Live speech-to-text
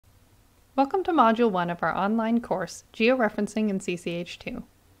Welcome to Module 1 of our online course, Georeferencing in CCH2.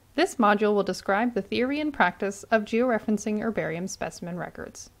 This module will describe the theory and practice of georeferencing herbarium specimen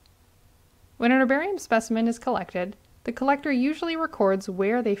records. When an herbarium specimen is collected, the collector usually records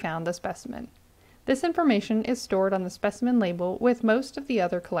where they found the specimen. This information is stored on the specimen label with most of the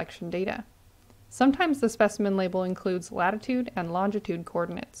other collection data. Sometimes the specimen label includes latitude and longitude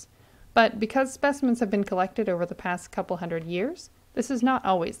coordinates, but because specimens have been collected over the past couple hundred years, this is not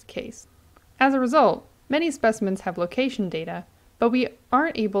always the case. As a result, many specimens have location data, but we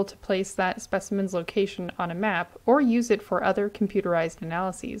aren't able to place that specimen's location on a map or use it for other computerized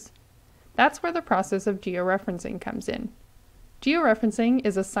analyses. That's where the process of georeferencing comes in. Georeferencing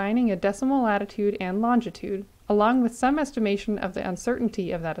is assigning a decimal latitude and longitude, along with some estimation of the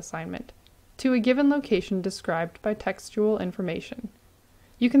uncertainty of that assignment, to a given location described by textual information.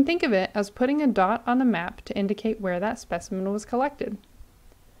 You can think of it as putting a dot on the map to indicate where that specimen was collected.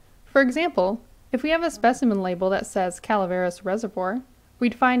 For example, if we have a specimen label that says Calaveras Reservoir,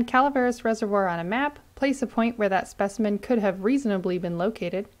 we'd find Calaveras Reservoir on a map, place a point where that specimen could have reasonably been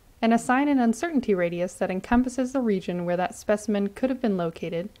located, and assign an uncertainty radius that encompasses the region where that specimen could have been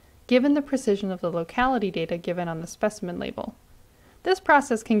located, given the precision of the locality data given on the specimen label. This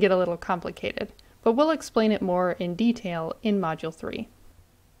process can get a little complicated, but we'll explain it more in detail in Module 3.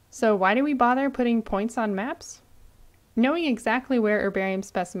 So why do we bother putting points on maps? Knowing exactly where herbarium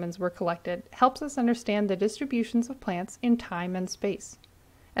specimens were collected helps us understand the distributions of plants in time and space,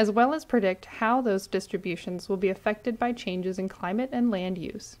 as well as predict how those distributions will be affected by changes in climate and land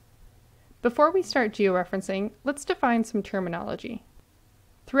use. Before we start georeferencing, let's define some terminology.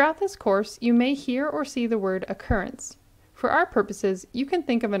 Throughout this course, you may hear or see the word occurrence. For our purposes, you can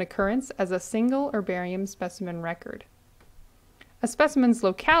think of an occurrence as a single herbarium specimen record. A specimen's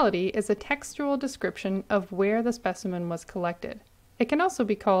locality is a textual description of where the specimen was collected. It can also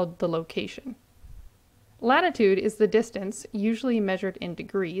be called the location. Latitude is the distance, usually measured in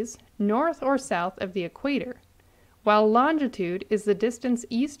degrees, north or south of the equator, while longitude is the distance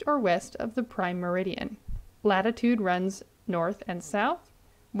east or west of the prime meridian. Latitude runs north and south,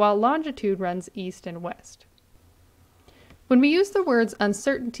 while longitude runs east and west. When we use the words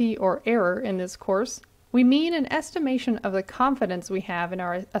uncertainty or error in this course, we mean an estimation of the confidence we have in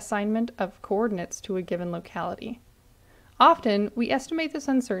our assignment of coordinates to a given locality. Often, we estimate this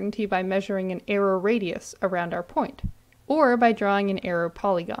uncertainty by measuring an error radius around our point, or by drawing an error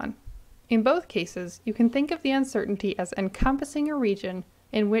polygon. In both cases, you can think of the uncertainty as encompassing a region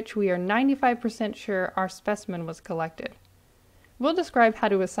in which we are 95% sure our specimen was collected. We'll describe how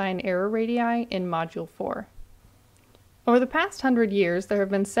to assign error radii in Module 4. Over the past 100 years, there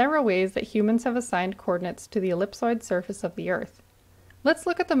have been several ways that humans have assigned coordinates to the ellipsoid surface of the Earth. Let's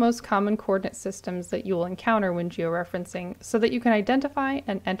look at the most common coordinate systems that you will encounter when georeferencing so that you can identify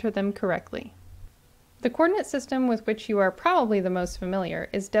and enter them correctly. The coordinate system with which you are probably the most familiar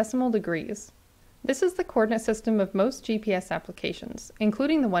is decimal degrees. This is the coordinate system of most GPS applications,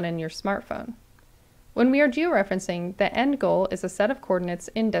 including the one in your smartphone. When we are georeferencing, the end goal is a set of coordinates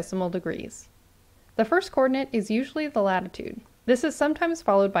in decimal degrees. The first coordinate is usually the latitude. This is sometimes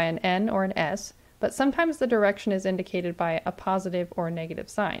followed by an N or an S, but sometimes the direction is indicated by a positive or negative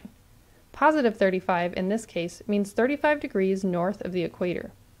sign. Positive 35 in this case means 35 degrees north of the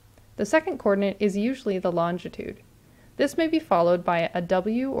equator. The second coordinate is usually the longitude. This may be followed by a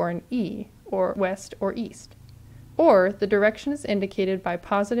W or an E, or west or east. Or the direction is indicated by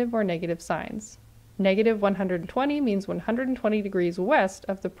positive or negative signs. Negative 120 means 120 degrees west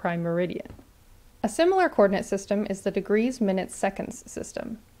of the prime meridian. A similar coordinate system is the degrees, minutes, seconds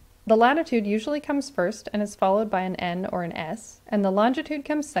system. The latitude usually comes first and is followed by an N or an S, and the longitude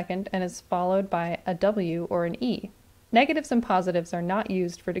comes second and is followed by a W or an E. Negatives and positives are not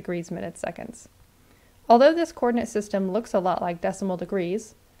used for degrees, minutes, seconds. Although this coordinate system looks a lot like decimal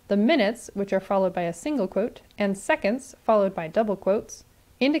degrees, the minutes, which are followed by a single quote, and seconds, followed by double quotes,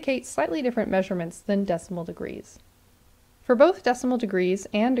 indicate slightly different measurements than decimal degrees. For both decimal degrees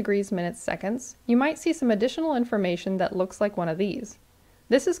and degrees, minutes, seconds, you might see some additional information that looks like one of these.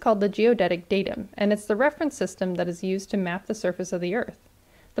 This is called the Geodetic Datum, and it's the reference system that is used to map the surface of the Earth.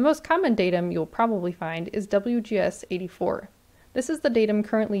 The most common datum you'll probably find is WGS 84. This is the datum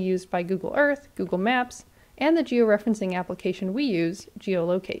currently used by Google Earth, Google Maps, and the georeferencing application we use,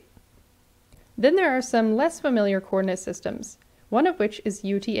 Geolocate. Then there are some less familiar coordinate systems, one of which is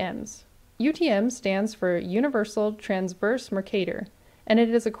UTMs. UTM stands for Universal Transverse Mercator, and it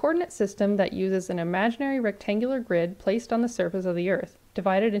is a coordinate system that uses an imaginary rectangular grid placed on the surface of the Earth,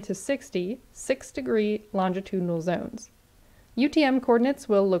 divided into 60 6-degree longitudinal zones. UTM coordinates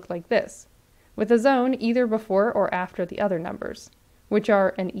will look like this, with a zone either before or after the other numbers. which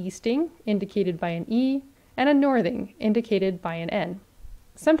are an easting, indicated by an E, and a northing, indicated by an N.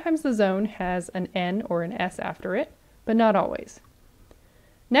 Sometimes the zone has an N or an S after it, but not always.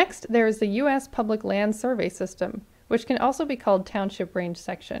 Next, there is the U.S. Public Land Survey System, which can also be called Township Range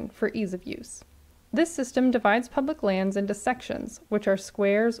Section for ease of use. This system divides public lands into sections, which are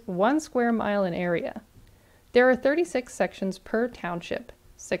squares 1 square mile in area. There are 36 sections per township,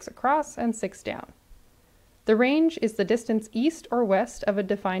 6 across and 6 down. The range is the distance east or west of a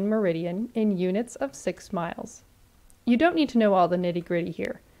defined meridian in units of 6 miles. You don't need to know all the nitty-gritty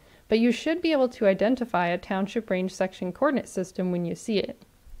here, but you should be able to identify a township range section coordinate system when you see it.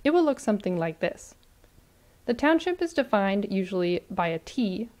 It will look something like this. The township is defined usually by a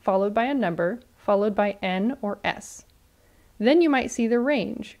T, followed by a number, followed by N or S. Then you might see the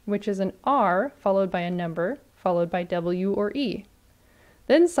range, which is an R followed by a number, followed by W or E.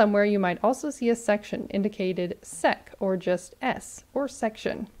 Then somewhere you might also see a section indicated sec or just S or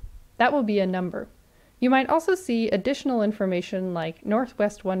section. That will be a number. You might also see additional information like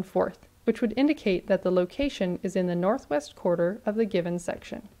northwest 1/4, which would indicate that the location is in the northwest quarter of the given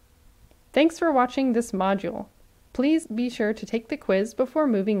section. Thanks for watching this module. Please be sure to take the quiz before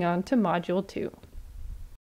moving on to Module 2.